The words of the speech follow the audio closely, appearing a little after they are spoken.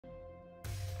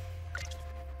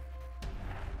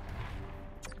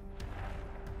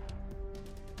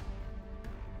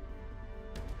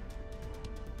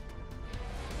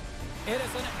It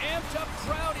is an amped-up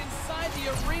crowd inside the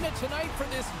arena tonight for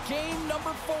this game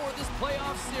number 4 of this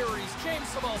playoff series. James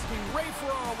Cebulski, Ray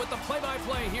Ferraro with the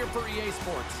play-by-play here for EA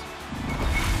Sports.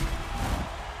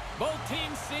 Both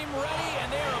teams seem ready,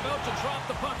 and they are about to drop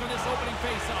the puck on this opening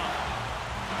face-off.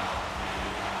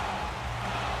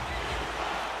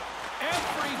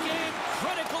 Every game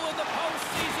critical in the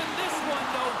postseason. This one,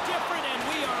 no different, and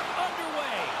we are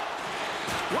underway.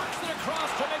 Works it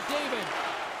across to McDavid.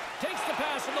 Takes the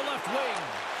pass from the left wing.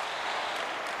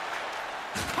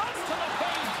 Cuts to the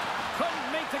paint. Couldn't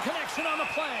make the connection on the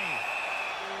play.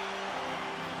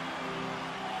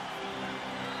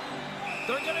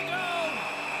 They're going to go.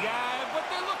 Yeah, but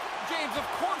they look, James, of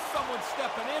course someone's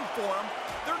stepping in for him.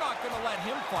 They're not going to let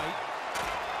him fight.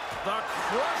 The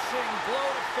crushing blow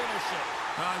to finish it.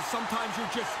 Sometimes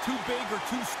you're just too big or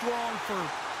too strong for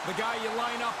the guy you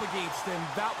line up against, and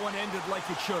that one ended like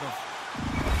it should have.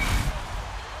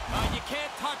 You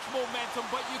can't touch momentum,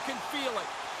 but you can feel it.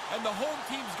 And the home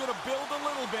team's going to build a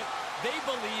little bit, they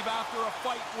believe, after a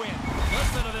fight win.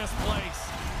 Listen to this place.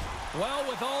 Well,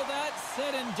 with all that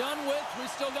said and done with, we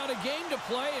still got a game to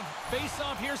play, and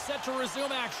face-off here set to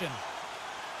resume action.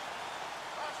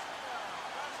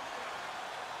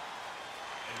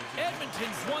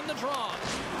 Edmonton's won the draw.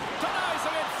 Denies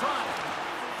him in front.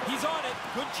 He's on it.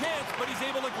 Good chance, but he's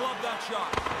able to glove that shot.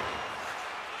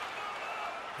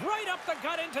 Right up the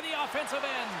gut into the offensive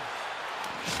end.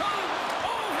 Shot!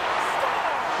 Oh, he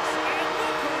scores! And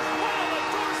look who's well at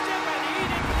doorstep, and he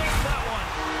didn't miss that one.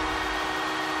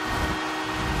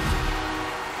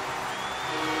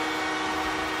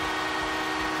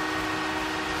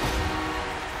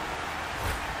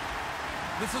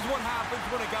 This is what happens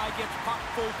when a guy gets puck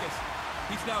focused.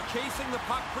 He's now chasing the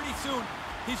puck pretty soon.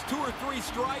 He's 2 or 3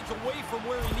 strides away from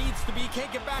where he needs to be.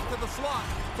 Can't get back to the slot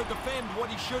to defend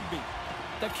what he should be.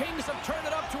 The Kings have turned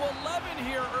it up to 11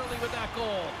 here early with that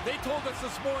goal. They told us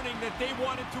this morning that they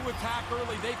wanted to attack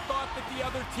early. They thought that the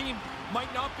other team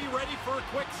might not be ready for a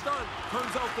quick start.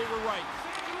 Turns out they were right.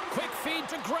 Quick feed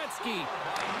to Gretzky.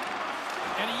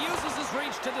 And he uses his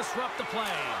reach to disrupt the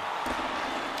play.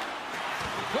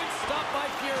 Good stop by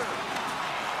Fury.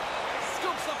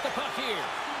 Scoops up the puck here.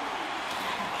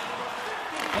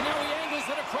 And now he angles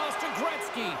it across to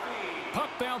Gretzky. Puck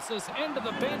bounces into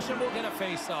the bench and we'll get a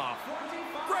face-off.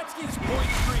 Gretzky's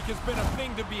point streak has been a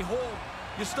thing to behold.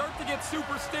 You start to get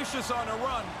superstitious on a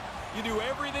run. You do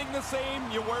everything the same,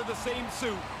 you wear the same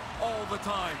suit all the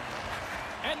time.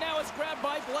 And now it's grabbed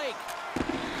by Blake.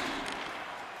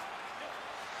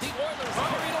 The Oilers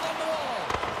carried along the wall.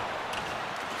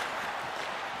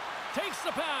 Takes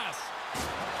the pass.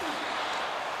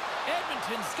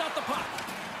 Edmonton's got the puck.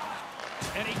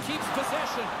 And he keeps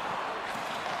possession.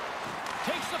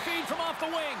 Takes the feed from off the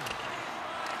wing.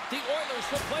 The Oilers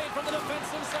will play it from the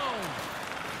defensive zone.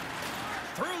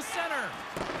 Through center.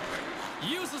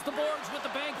 Uses the boards with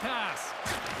the bank pass.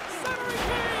 Centering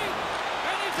feed!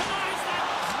 And he denies that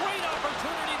great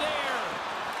opportunity there.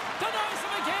 Denies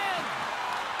him again.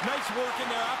 Nice work in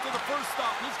there after the first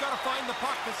stop. He's got to find the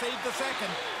puck to save the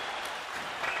second.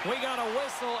 We got a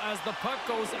whistle as the puck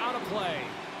goes out of play.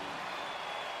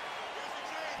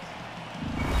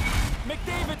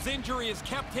 McDavid's injury has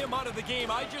kept him out of the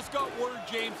game. I just got word,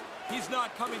 James, he's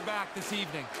not coming back this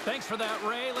evening. Thanks for that,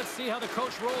 Ray. Let's see how the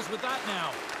coach rolls with that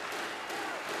now.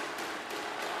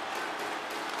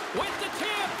 With the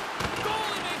tip,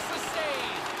 goalie makes the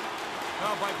save.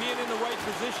 Now, by being in the right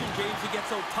position, James, he gets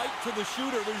so tight to the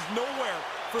shooter, there's nowhere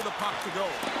for the puck to go.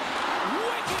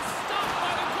 Wicked stop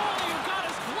by the goalie who got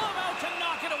his glove out to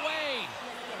knock it away.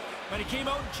 And he came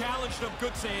out and challenged him.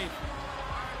 Good save.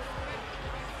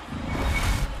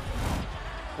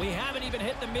 We haven't even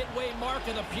hit the midway mark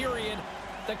of the period.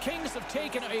 The Kings have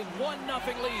taken a 1-0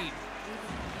 lead.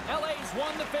 LA's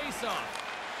won the faceoff.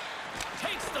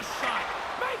 Takes the shot.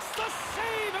 Makes the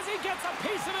save as he gets a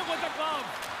piece of it with the glove.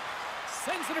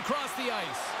 Sends it across the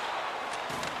ice.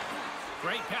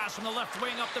 Great pass from the left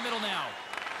wing up the middle now.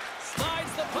 Slides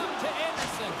the puck to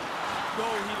Anderson. No,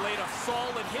 he laid a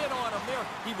solid hit on him there.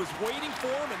 He was waiting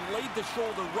for him and laid the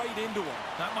shoulder right into him.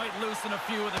 That might loosen a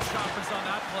few of the choppers on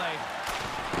that play.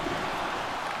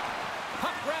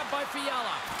 Puck grab by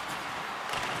Fiala.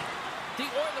 The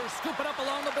Oilers scoop it up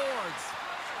along the boards.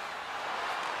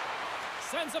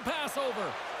 Sends a pass over.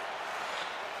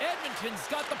 Edmonton's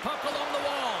got the puck along the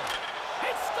wall.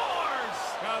 It scores!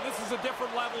 Now, this is a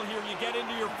different level here. You get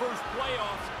into your first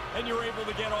playoffs, and you're able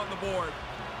to get on the board.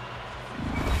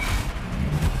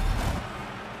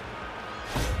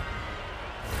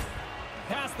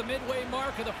 Past the midway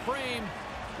mark of the frame,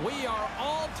 we are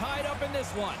all tied up in this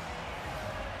one.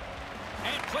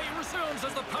 And play resumes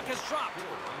as the puck is dropped.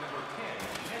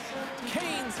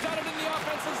 Kane's got it in the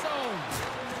offensive zone.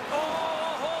 Oh,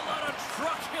 a whole lot of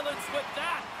truculence with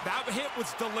that. That hit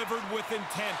was delivered with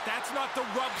intent. That's not to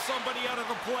rub somebody out of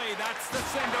the play. That's to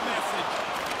send a message.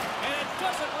 And it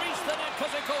doesn't reach the net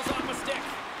because it goes off a stick.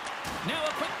 Now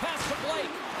a quick pass to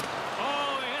Blake.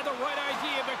 Oh, he had the right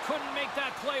idea, but couldn't make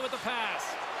that play with the pass.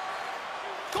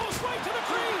 Goes right to the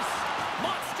crease.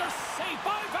 Monster save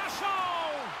by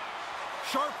Vachon.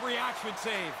 Sharp reaction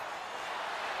save.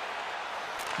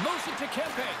 Moves it to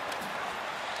Kempe.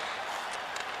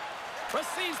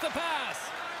 Receives the pass.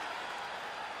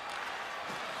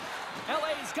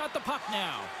 LA's got the puck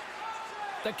now.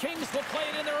 The Kings will play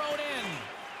it in their own end.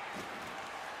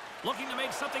 Looking to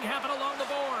make something happen along the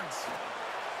boards.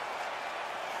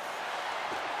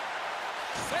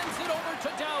 Sends it over to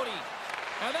Doughty.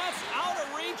 And that's out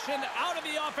of reach and out of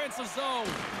the offensive zone.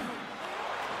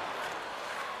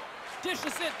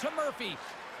 Dishes it to Murphy.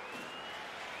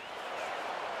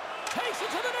 Takes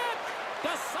it to the net.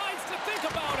 Decides to think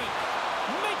about it.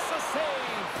 Makes a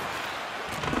save.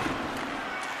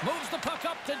 Moves the puck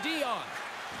up to Dion.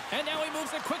 And now he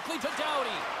moves it quickly to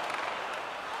Doughty.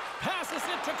 Passes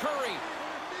it to Curry.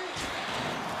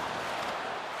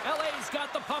 LA's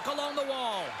got the puck along the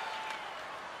wall.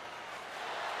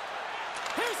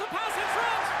 Here's a pass in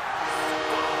front.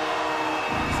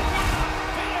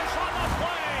 Finish on the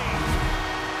play.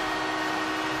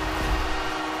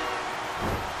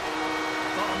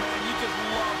 Oh, man, you just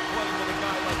love playing with a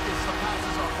guy like this. The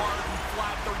passes are hard and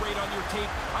flat. They're right on your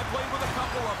tape. I played with a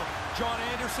couple of them. John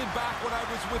Anderson back when I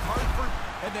was with Hartford,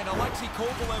 and then Alexei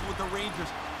Kovalev with the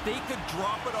Rangers. They could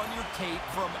drop it on your tape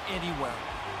from anywhere.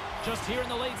 Just here in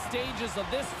the late stages of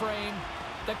this frame,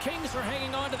 the Kings are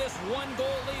hanging on to this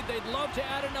one-goal lead. They'd love to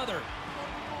add another.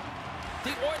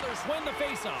 The Oilers win the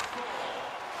faceoff.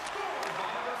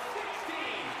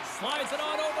 Slides it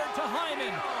on over to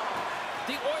Hyman.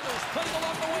 The Oilers playing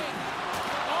along the wing.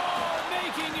 Oh,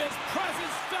 making his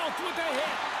presence felt with the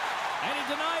hit. And he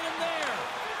denied him there.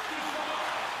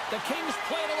 The Kings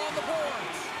play it along the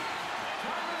boards.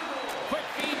 Quick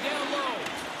feed down low.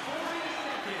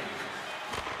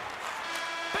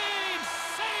 Big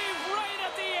save right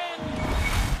at the end.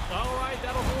 All right,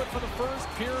 that'll do it for the first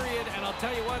period. And I'll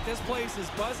tell you what, this place is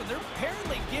buzzing. They're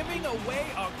apparently giving away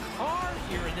a car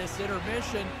here in this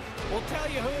intermission. We'll tell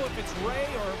you who, if it's Ray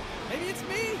or maybe it's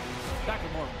me. Back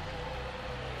with more.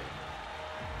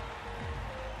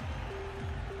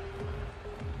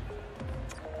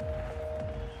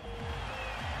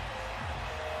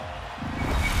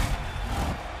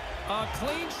 A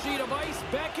clean sheet of ice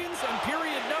beckons, and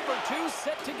period number 2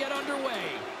 set to get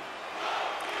underway.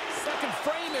 Second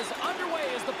frame is underway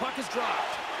as the puck is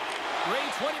dropped. Ray,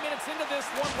 20 minutes into this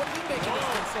one. What do you make of this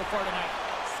one so far tonight?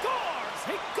 Scores!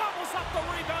 He gobbles up the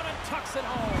rebound and tucks it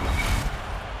home.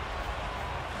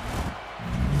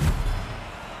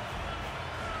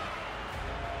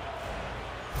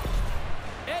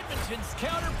 Edmonton's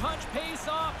counter-punch pays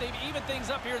off. They've evened things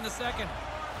up here in the second.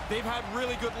 They've had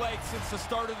really good legs since the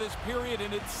start of this period,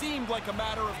 and it seemed like a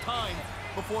matter of time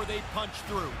before they punched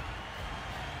through.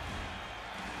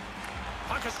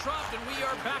 Puck is dropped, and we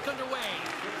are back underway.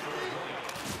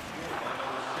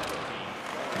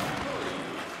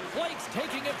 Blake's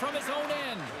taking it from his own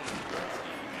end.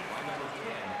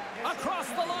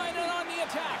 Across the line and on the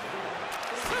attack.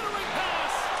 Centering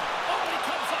pass. Oh, he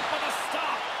comes up with a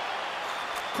stop.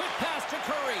 Quick pass to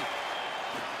Curry.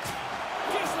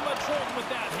 Gives him a jolt with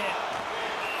that hit.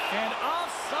 And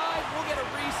offside, we'll get a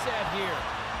reset here.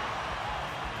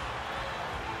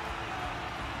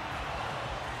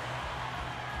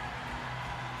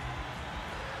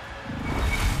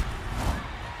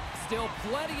 Still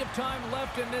plenty of time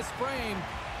left in this frame.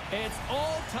 It's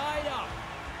all tied up.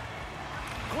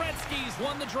 Gretzky's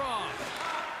won the draw.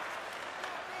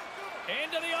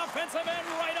 Into the offensive end,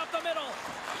 right up the middle.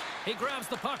 He grabs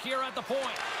the puck here at the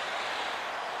point.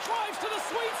 Drives to the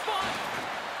sweet spot.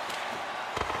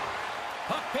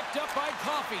 Puck picked up by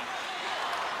Coffey.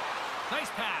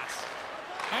 Nice pass.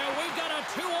 And we've got a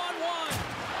 2-on-1.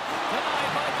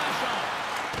 Denied by Vachon.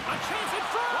 A chance in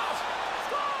front.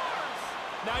 Scores!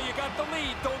 Now you got the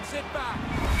lead. Don't sit back.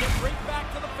 Get right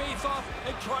back to the faceoff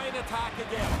and try and attack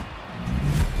again.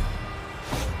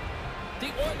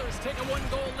 The Oilers take a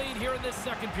 1-goal lead here in this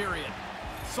second period.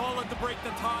 Solid to break the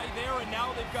tie there, and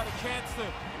now they've got a chance to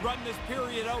run this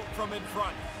period out from in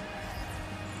front.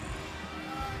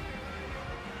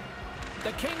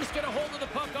 The Kings get a hold of the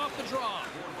puck off the draw.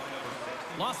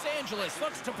 Los Angeles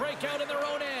looks to break out in their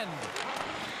own end.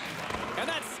 And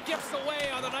that skips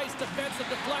away on a nice defensive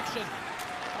deflection.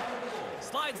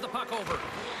 Slides the puck over.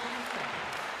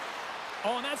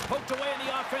 Oh, and that's poked away in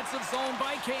the offensive zone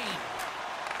by Kane.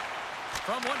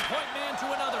 From one-point man to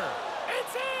another.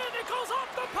 It's in! It goes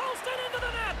off the post and into the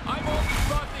net! I've always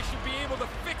thought they should be able to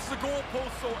fix the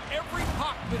goalpost so every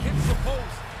puck that hits the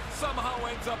post somehow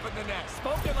ends up in the net.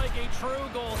 Spoken like a true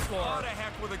goal scorer. What the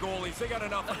heck with the goalies? They got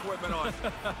enough equipment on.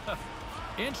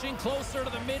 Inching closer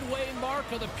to the midway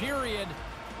mark of the period.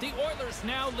 The Oilers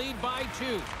now lead by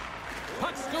 2.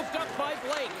 Puck scooped up by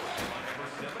Blake.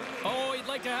 Oh, he'd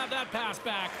like to have that pass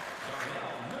back.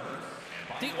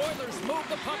 The Oilers move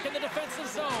the puck in the defensive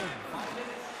zone.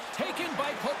 Taken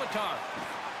by Kopitar.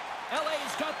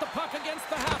 LA's got the puck against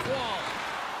the half wall.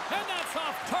 And that's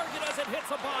off target as it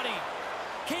hits a body.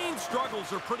 Kane's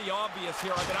struggles are pretty obvious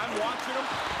here. I mean, I'm watching him.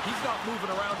 He's not moving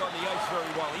around on the ice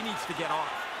very well. He needs to get off.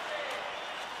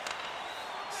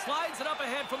 Slides it up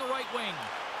ahead from the right wing.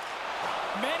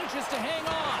 Manages to hang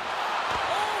on.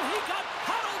 Oh, he got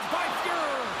huddled by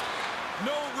Fuhrer.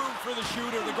 No room for the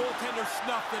shooter. The goaltender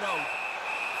snuffed it out.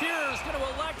 Fuhrer's going to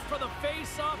elect for the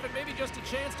face-off and maybe just a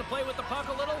chance to play with the puck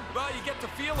a little. Well, you get to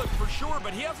feel it for sure,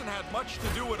 but he hasn't had much to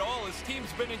do at all. His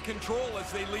team's been in control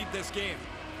as they lead this game.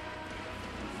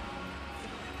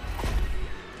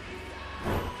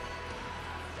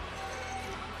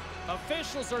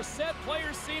 Officials are set.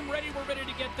 Players seem ready. We're ready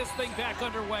to get this thing back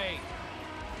underway.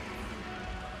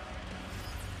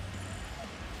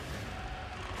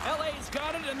 LA's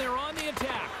got it, and they're on the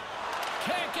attack.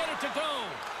 Can't get it to go.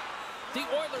 The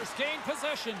Oilers gain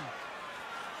possession.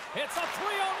 It's a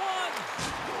 3-on-1.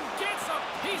 Gets a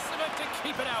piece of it to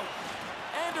keep it out.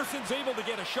 Anderson's able to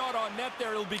get a shot on net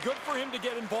there. It'll be good for him to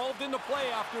get involved in the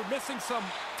play after missing some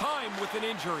time with an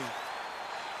injury.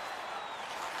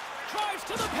 Drives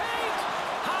to the paint.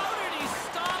 How did he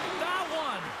stop that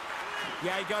one?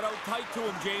 Yeah, he got out tight to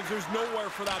him, James. There's nowhere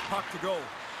for that puck to go.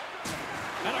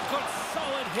 And a good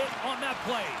solid hit on that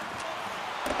play.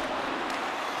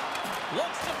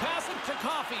 Looks to pass it to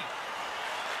Coffey.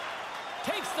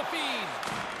 Takes the feed.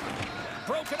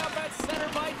 Broken up at center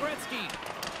by Gretzky.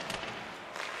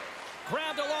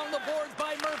 Grabbed along the boards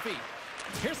by Murphy.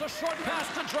 Here's a short pass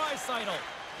to Draisaitl.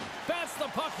 Bats the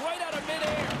puck right out of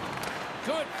midair.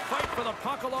 Good fight for the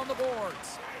puck along the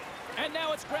boards. And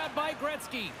now it's grabbed by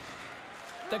Gretzky.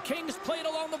 The Kings played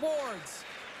along the boards.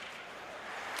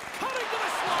 Cutting to the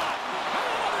slot. And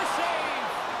another save.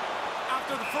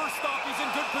 After the first stop, he's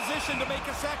in good position to make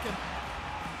a second.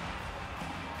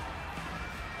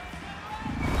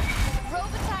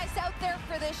 Robitaille's out there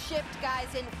for this shift,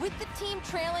 guys, and with the team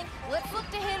trailing, let's look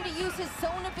to him to use his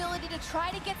zone ability to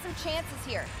try to get some chances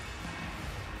here.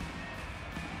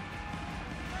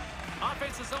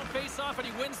 Offensive zone face-off, and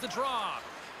he wins the draw.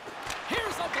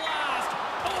 Here's a blast.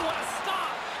 Oh, what a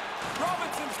stop.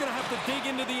 Robinson's going to have to dig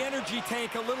into the energy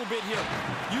tank a little bit here.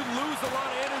 You lose a lot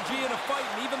of energy in a fight,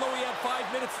 and even though he had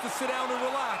 5 minutes to sit down and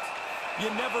relax, you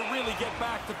never really get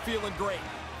back to feeling great.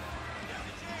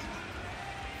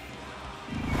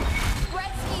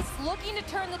 Gretzky's looking to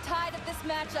turn the tide of this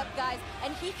matchup, guys,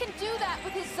 and he can do that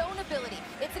with his zone ability.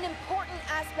 It's an important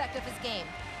aspect of his game.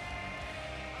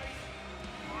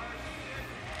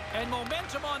 And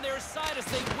momentum on their side as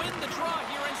they win the draw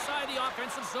here inside the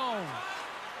offensive zone.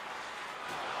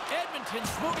 Edmonton's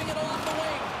moving it along the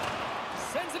wing.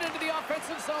 Sends it into the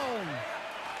offensive zone.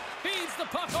 Feeds the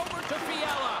puck over to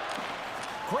Fiala.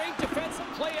 Great defensive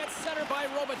play at center by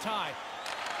Robitaille.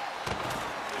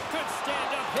 Good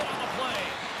stand-up hit on the play.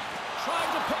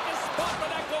 Trying to pick a spot,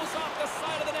 but that goes off the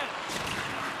side of the net.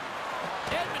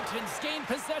 Edmonton's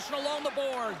gained possession along the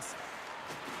boards.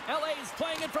 LA's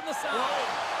playing it from the side. Scores!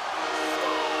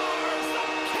 The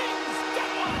Kings get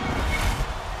one!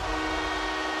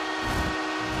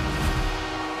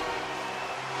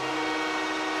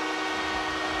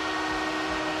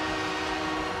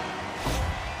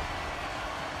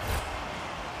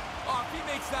 Oh, if he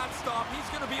makes that stop, he's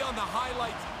going to be on the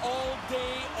highlights all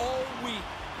day, all week.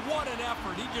 What an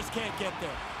effort. He just can't get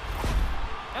there.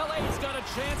 LA's got a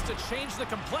chance to change the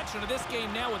complexion of this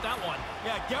game now with that one.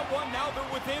 Yeah, get one. Now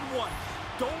they're within one.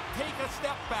 Don't take a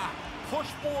step back. Push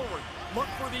forward.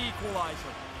 Look for the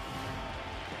equalizer.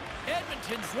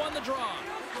 Edmonton's won the draw.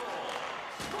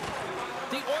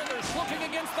 The Oilers looking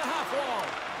against the half wall.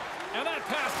 And that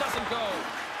pass doesn't go.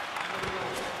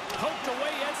 Poked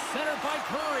away at center by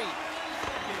Curry.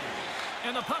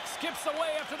 And the puck skips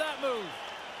away after that move.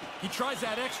 He tries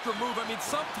that extra move. I mean,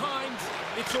 sometimes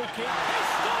it's okay. He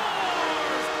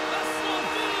scores! The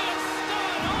Slovenian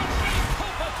stud, Andre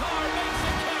Kopitar, makes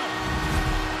it count.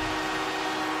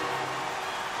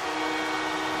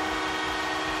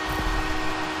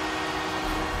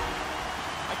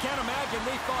 I can't imagine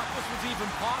they thought this was even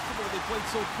possible. They played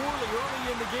so poorly early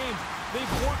in the game.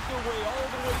 They've worked their way all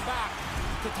the way back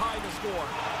to tie the score.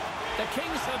 The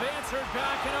Kings have answered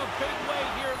back in a big way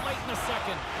here late in the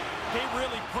second. They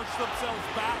really pushed themselves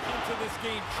back into this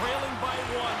game, trailing by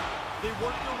 1. They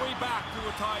worked their way back to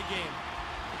a tie game.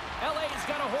 LA's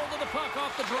got a hold of the puck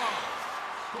off the draw.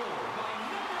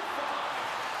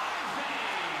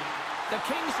 The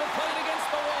Kings have played against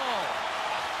the wall.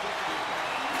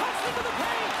 Cuts into the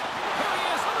paint. Here he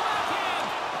is on the backhand.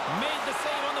 Made the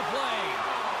save on the play.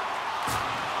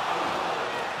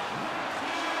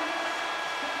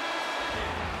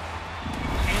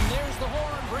 And there's the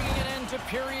horn, bringing an end to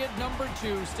period number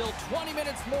 2. Still 20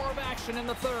 minutes more of action in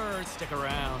the third. Stick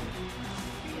around.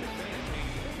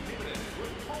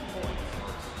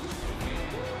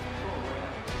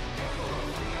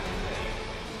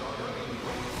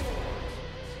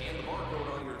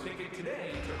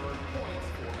 Today to earn points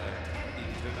for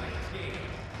attending tonight's game.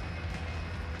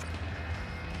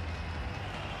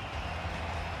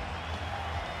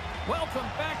 Welcome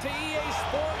back to EA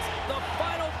Sports, the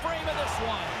final frame of this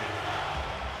one.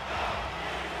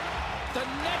 The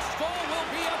next goal will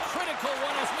be a critical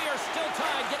one as we are still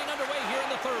tied, getting underway here in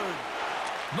the third.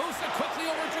 Moves it quickly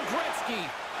over to Gretzky.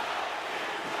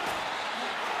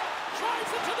 Drives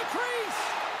it to the crease.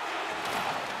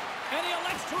 And he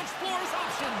elects to explore his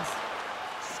options.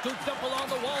 Scooped up along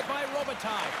the wall by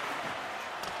Robitaille.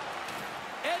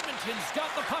 Edmonton's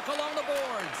got the puck along the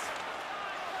boards.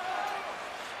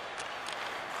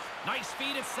 Nice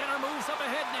feed at center, moves up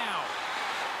ahead now.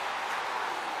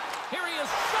 Here he is,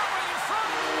 shot right in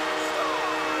front.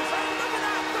 Scores! And look at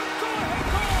that, the go-ahead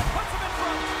goal puts him in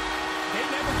front. They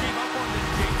never gave up on this,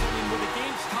 James. I mean, when the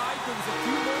game's tied, there was a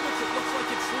few moments it looks like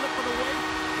it's slipping away.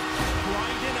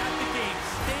 Grinding at the game,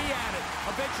 stay at it.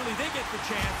 Eventually they get the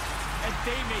chance, and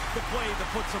they make the play that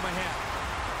puts them ahead.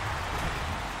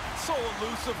 So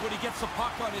elusive when he gets the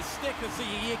puck on his stick, as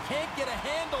you can't get a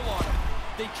handle on him.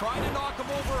 They try to knock him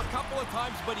over a couple of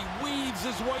times, but he weaves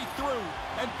his way through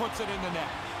and puts it in the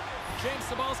net. James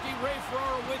Cybulski, Ray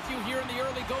Ferraro with you here in the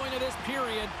early going of this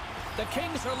period. The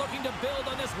Kings are looking to build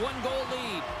on this one-goal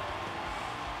lead.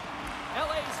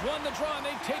 LA's won the draw, and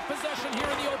they take possession here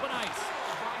in the open ice.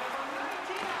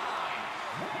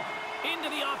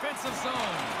 Into the offensive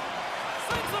zone.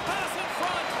 Sends the pass in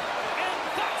front, and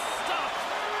that's stopped.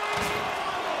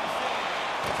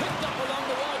 Picked up along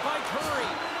the wall by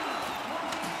Curry.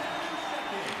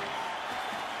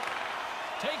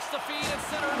 Takes the feed at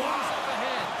center, moves up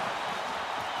ahead.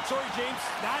 Sorry, James,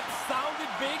 that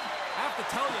sounded big. I have to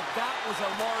tell you, that was a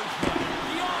large hit.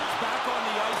 Dion's back on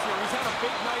the ice here. He's had a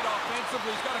big night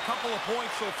offensively. He's got a couple of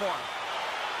points so far.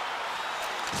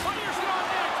 Fires it on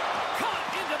net.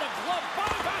 Caught into the glove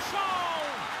by Vachon.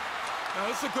 Now,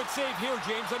 this is a good save here,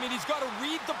 James. I mean, he's got to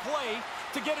read the play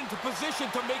to get into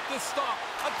position to make this stop.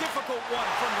 A difficult one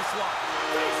from the slot.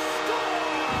 They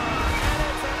score! And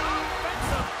it's an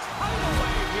offensive tidal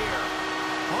wave here.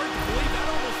 Hard to believe. That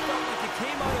almost felt like it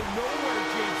came out of nowhere,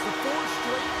 James. The 4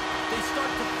 straight, they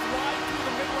start to fly through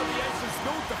the middle of the ice. There's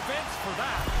no defense for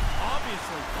that.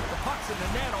 Obviously, the puck's in the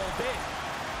net all day.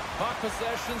 Puck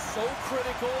possession so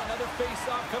critical. Another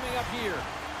face-off coming up here.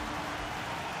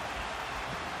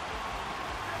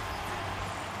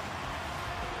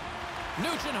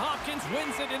 Nugent Hopkins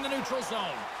wins it in the neutral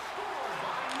zone.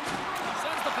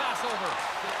 Sends the pass over.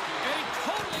 And he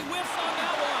totally whiffs on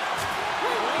that one.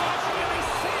 Watching every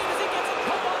save as he gets a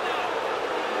puck on that.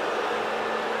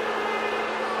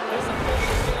 This is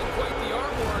getting quite the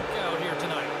arm work out here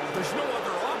tonight. There's no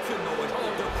other option, though.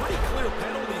 They're pretty clear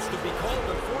penalties to be called,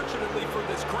 unfortunately, for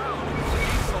this crowd. It's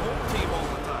against the home team all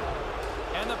the time.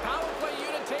 And the power play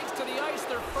unit takes to the ice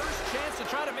their first chance to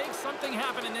try to make something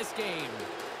happen in this game.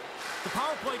 The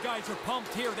power play guys are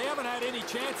pumped here. They haven't had any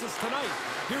chances tonight.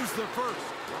 Here's their first.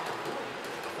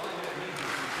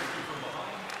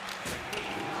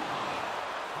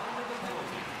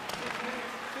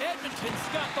 Edmonton's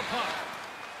got the puck.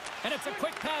 And it's a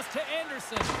quick pass to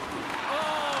Anderson.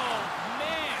 Oh,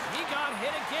 man, he got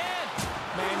hit again.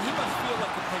 Man, he must feel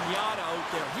like a piñata out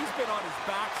there. He's been on his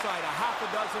backside a half a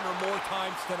dozen or more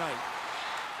times tonight.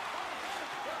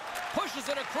 Pushes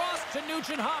it across to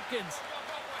Nugent Hopkins.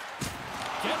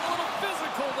 Getting a little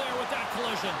physical there with that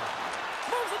collision.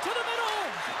 Moves it to the middle.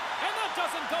 And that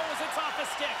doesn't go as it's off the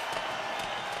stick.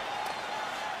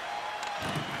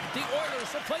 The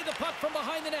Oilers have played the puck from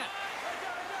behind the net.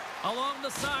 Along the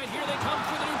side, here they come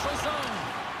through the neutral zone.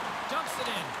 Dumps it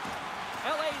in.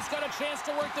 LA's got a chance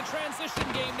to work the transition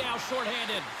game now,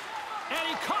 shorthanded. And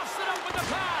he coughs it up with the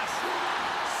pass.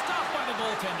 Stopped by the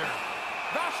goaltender.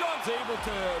 Vachon's able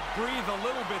to breathe a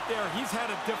little bit there. He's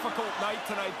had a difficult night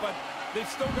tonight, but they've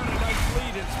still got a nice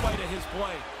lead in spite of his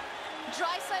play.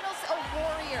 Draisaitl's a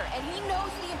warrior, and he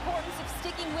knows the importance of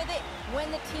sticking with it when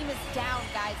the team is down,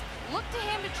 guys. Look to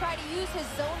him to try to use his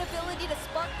zone ability to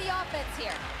spark the offense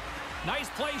here. Nice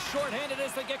play shorthanded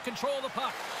as they get control of the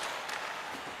puck.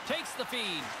 Takes the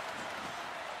feed.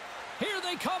 Here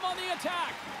they come on the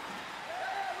attack.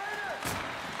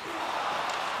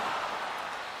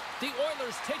 The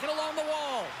Oilers take it along the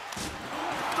wall.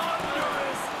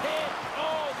 Thunderous hit.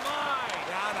 Oh, my.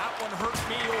 Yeah, that one hurt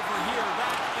me over here.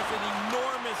 That is an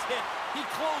enormous hit. He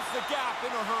closed the gap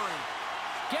in a hurry.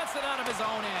 Gets it out of his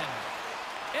own end.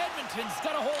 Edmonton's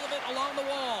got a hold of it along the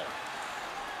wall.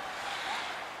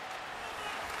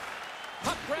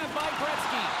 Puck grabbed by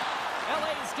Gretzky.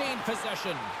 LA's gained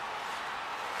possession.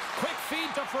 Quick feed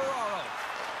to Ferraro.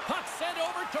 Puck sent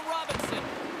over to Robinson.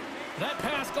 That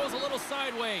pass goes a little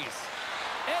sideways.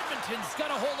 Edmonton's got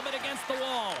a hold of it against the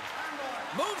wall.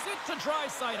 Moves it to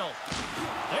Draisaitl.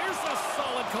 There's a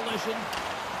solid collision.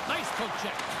 Nice poke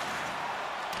check.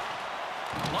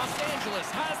 Los Angeles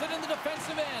has it in the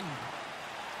defensive end.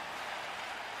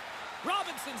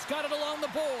 Robinson's got it along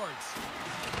the boards.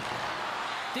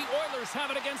 The Oilers have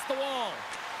it against the wall.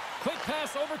 Quick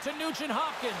pass over to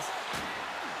Nugent-Hopkins.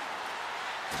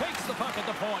 Takes the puck at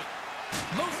the point.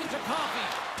 Moves it to Coffey.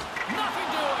 Nothing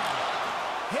doing.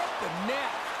 Hit the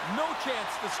net. No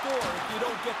chance to score if you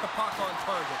don't get the puck on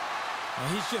target. Well,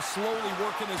 he's just slowly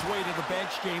working his way to the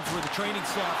bench, James, where the training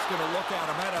staff's going to look at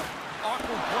him. Had an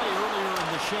awkward play earlier in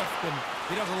the shift, and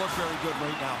he doesn't look very good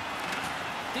right now.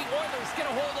 The Oilers get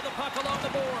a hold of the puck along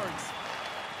the boards.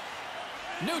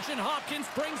 Nugent-Hopkins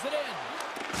brings it in.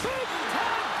 Big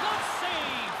time glove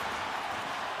save.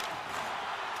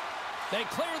 They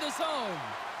clear the zone.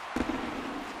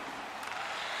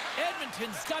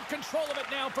 Edmonton's got control of it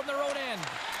now from their own end.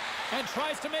 And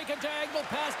tries to make a diagonal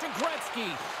pass to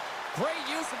Gretzky. Great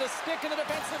use of the stick in the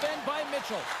defensive end by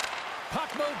Mitchell.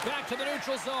 Puck moved back to the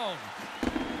neutral zone.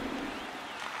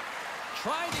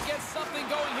 Trying to get something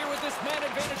going here with this man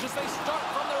advantage as they start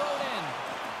from their own end.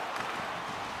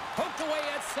 Poked away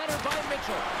at center by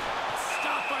Mitchell.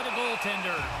 Stopped by the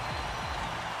goaltender.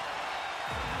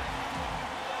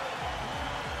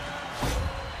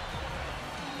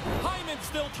 Hyman's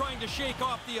still trying to shake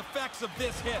off the effects of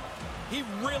this hit. He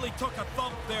really took a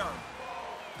thump there.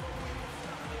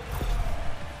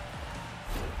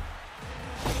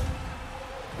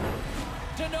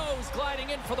 Deneau's gliding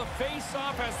in for the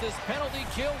face-off as this penalty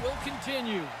kill will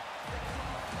continue.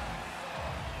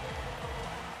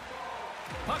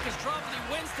 Puck is dropped and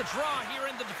he wins the draw here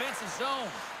in the defensive zone.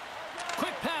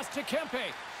 Quick pass to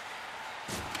Kempe.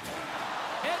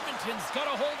 Edmonton's got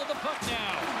a hold of the puck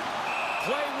now.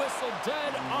 Play whistle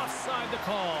dead, offside the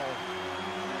call.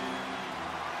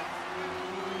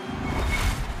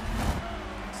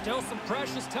 Still some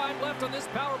precious time left on this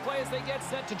power play as they get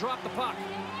set to drop the puck.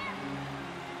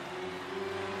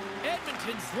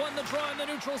 Edmonton's won the draw in the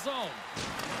neutral zone.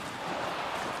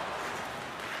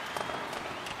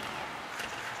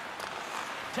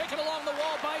 Taken along the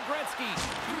wall by Gretzky.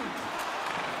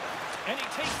 And he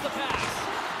takes the pass.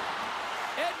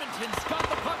 Edmonton's got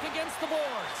the puck against the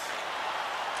boards.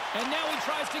 And now he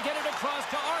tries to get it across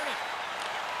to Arnick.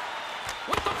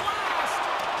 With the blast!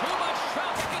 Too much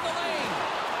traffic in the lane.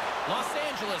 Los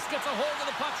Angeles gets a hold of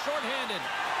the puck shorthanded.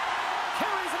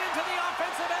 Carries it into the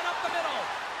offensive end up the middle.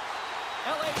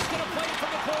 LA's going to play it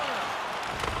from the corner.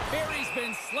 Barry's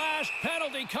been slashed.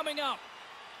 Penalty coming up.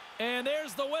 And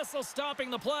there's the whistle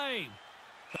stopping the play.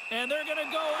 And they're going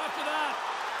to go after that.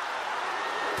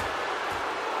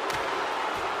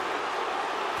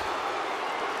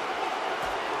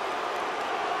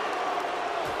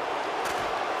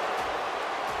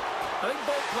 I think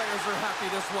both players are happy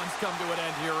this one's come to an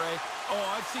end here, Ray. Oh,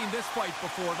 I've seen this fight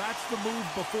before. That's the move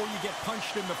before you get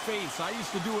punched in the face. I used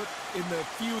to do it in the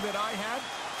few that I had.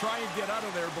 Try and get out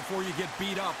of there before you get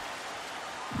beat up.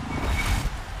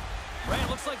 Ray, it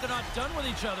looks like they're not done with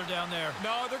each other down there.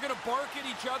 No, they're going to bark at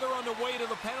each other on the way to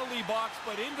the penalty box,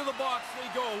 but into the box they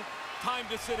go. Time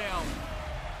to sit down.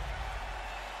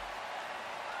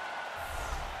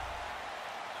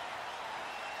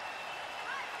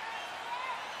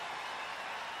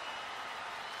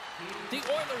 The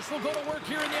Oilers will go to work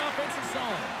here in the offensive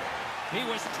zone. He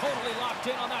was totally locked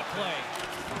in on that play.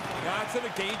 That's in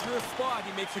a dangerous spot.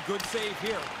 He makes a good save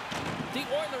here. The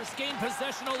Oilers gain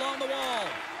possession along the wall.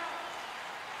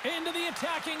 Into the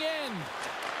attacking end.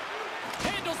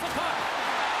 Handles the puck.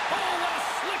 Oh, what a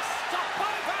slick stop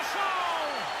by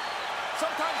Vachon!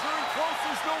 Sometimes you're in close,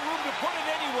 there's no room to put it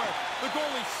anywhere. The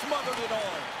goalie smothered it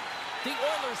all. The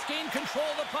Oilers gain control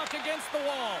of the puck against the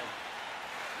wall.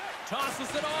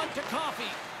 Tosses it on to Coffey.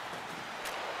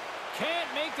 Can't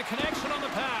make the connection on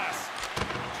the pass.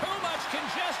 Too much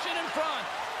congestion in front.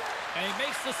 And he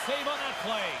makes the save on that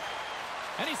play.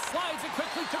 And he slides it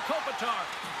quickly to Kopitar.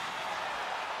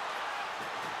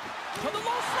 To the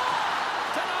low slot.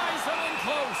 Denies him in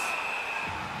close.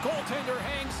 Goaltender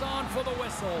hangs on for the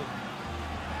whistle.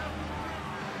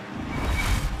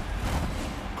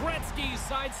 Gretzky's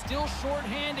side still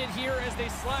short-handed here as they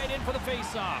slide in for the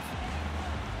face-off.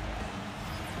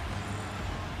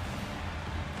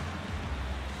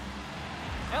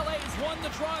 LA's won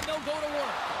the draw and they'll go to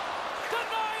work.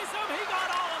 Denies him. He got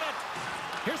all of it.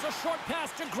 Here's a short pass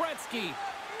to Gretzky.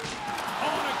 Oh,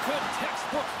 and a good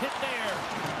textbook hit there.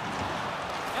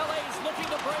 LA's looking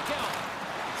to break out.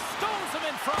 Stones him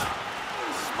in front.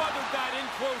 Smothered that in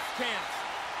close chance.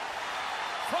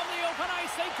 From the open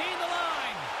ice, they gain the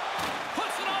line.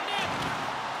 Puts it on net.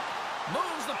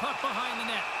 Moves the puck behind the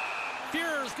net.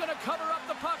 Fuhrer's going to cover up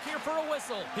the puck here for a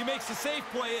whistle. He makes a safe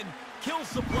play and kills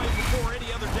the play before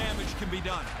any other damage can be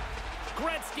done.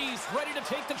 Gretzky's ready to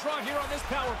take the draw here on this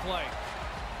power play.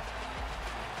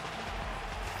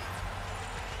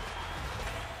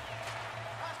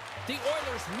 The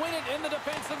Oilers win it in the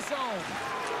defensive zone.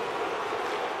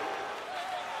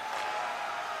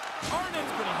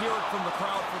 Arnon's going to hear it from the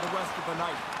crowd for the rest of the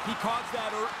night. He caused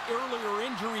that earlier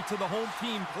injury to the home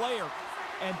team player,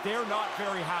 and they're not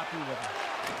very happy with him.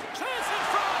 Chance in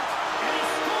front, and he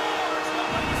scores!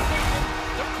 Nobody saved it.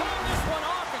 They're calling this one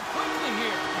off and quickly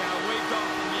here. Yeah, waved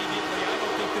off immediately. I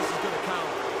don't think this is going to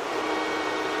count.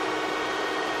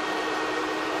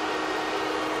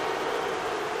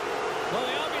 Well,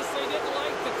 they obviously didn't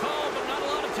like the call, but not a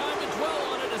lot of time to dwell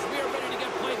on it as we are ready to get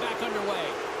play back underway.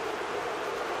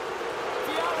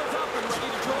 Fiala's up and ready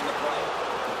to join the play.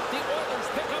 The Oilers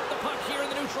pick up the puck here in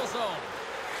the neutral zone.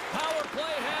 Power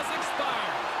play has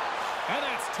expired. And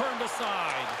that's turned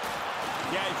aside.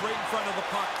 Yeah, he's right in front of the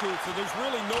puck, too, so there's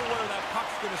really nowhere that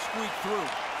puck's going to squeak through.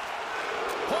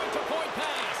 Point-to-point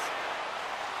pass.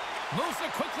 Moves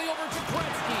it quickly over to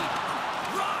Gretzky.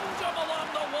 Rocked him along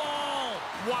the wall.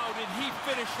 Wow, did he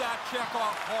finish that check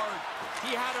off hard.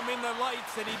 He had him in the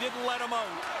lights, and he didn't let him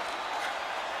out.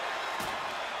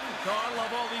 Oh, I love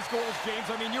all these goals, James.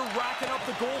 I mean, you're racking up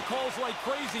the goal calls like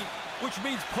crazy, which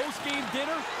means post-game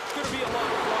dinner is going to be a lot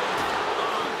of fun.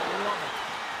 I love it.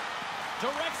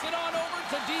 Directs it on over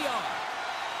to Dion.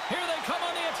 Here they come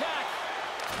on the attack.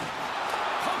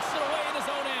 Pokes it away in his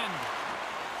own end.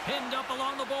 Pinned up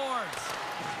along the boards.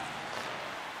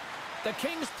 The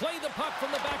Kings play the puck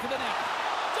from the back of the net.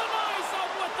 Denies him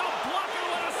with the blocker.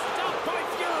 What a stop by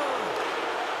Fuhrer.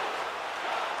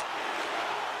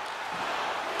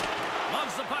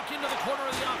 Loves the puck into the corner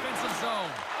of the offensive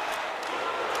zone.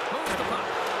 Moves the puck.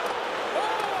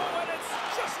 Oh, and it's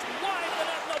just wide the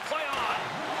net. No play on.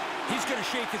 He's going to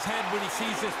shake his head when he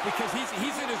sees this because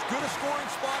he's in as good a scoring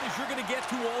spot as you're going to get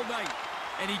to all night.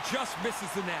 And he just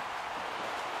misses the net.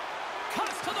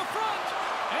 Cuts to the front.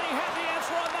 And he had the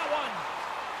answer on that one.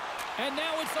 And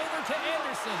now it's over to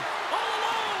Anderson. All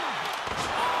alone.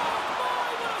 Oh,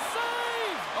 my, what a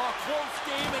save. A close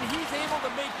game, and he's able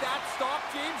to make that stop,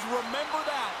 James. Remember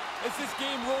that as this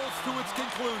game rolls to its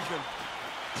conclusion.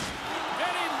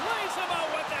 And he lays him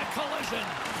out with that collision.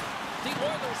 The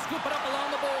Oilers scoop it up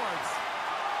along the boards.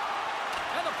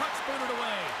 And the puck's booted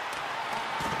away.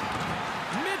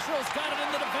 Mitchell's got it in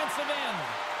the defensive end.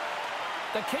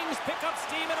 The Kings pick up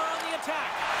steam and are on the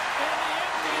attack. And the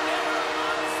empty netter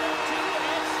allows them to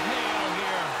exhale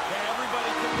here. Yeah,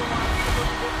 everybody can relax a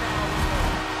little bit now.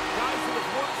 Guys that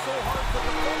have worked so hard to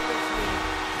defend this league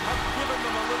have given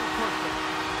them a little cushion.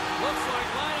 Looks like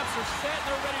lineups are set and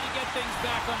they're ready to get things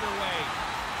back underway.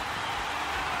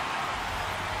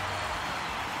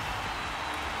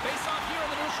 Face off here in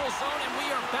the neutral zone, and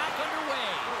we are back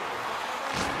underway.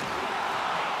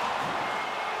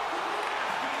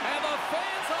 And the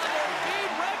fans on their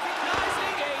feet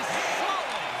recognizing a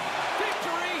solid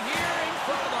victory here in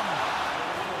front of them.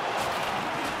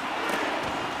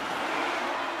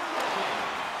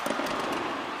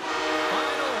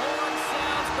 Final horn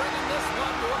sounds, bringing this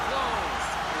one to a close.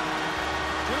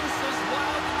 Deuce is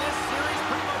wild in this series,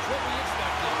 pretty much what we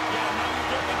expected. Yeah, now you're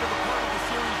getting into the part of the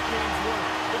series, James, where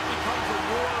it becomes a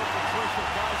war of attrition.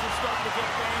 Guys are starting to get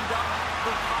banged up.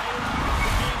 They're tired.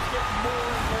 The games get more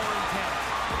and more intense.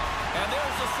 And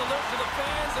there's a salute to the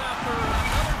fans after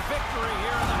another victory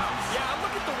here in the house. Yeah,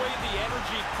 look at the way the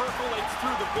energy percolates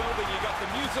through the building. You got the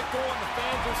music going, the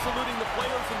fans are saluting the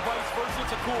players, and vice versa.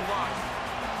 It's a cool vibe.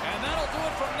 And that'll do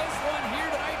it from this one here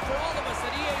tonight for all of us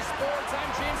at EA Sports.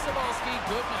 I'm James Cebulski.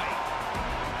 Good night.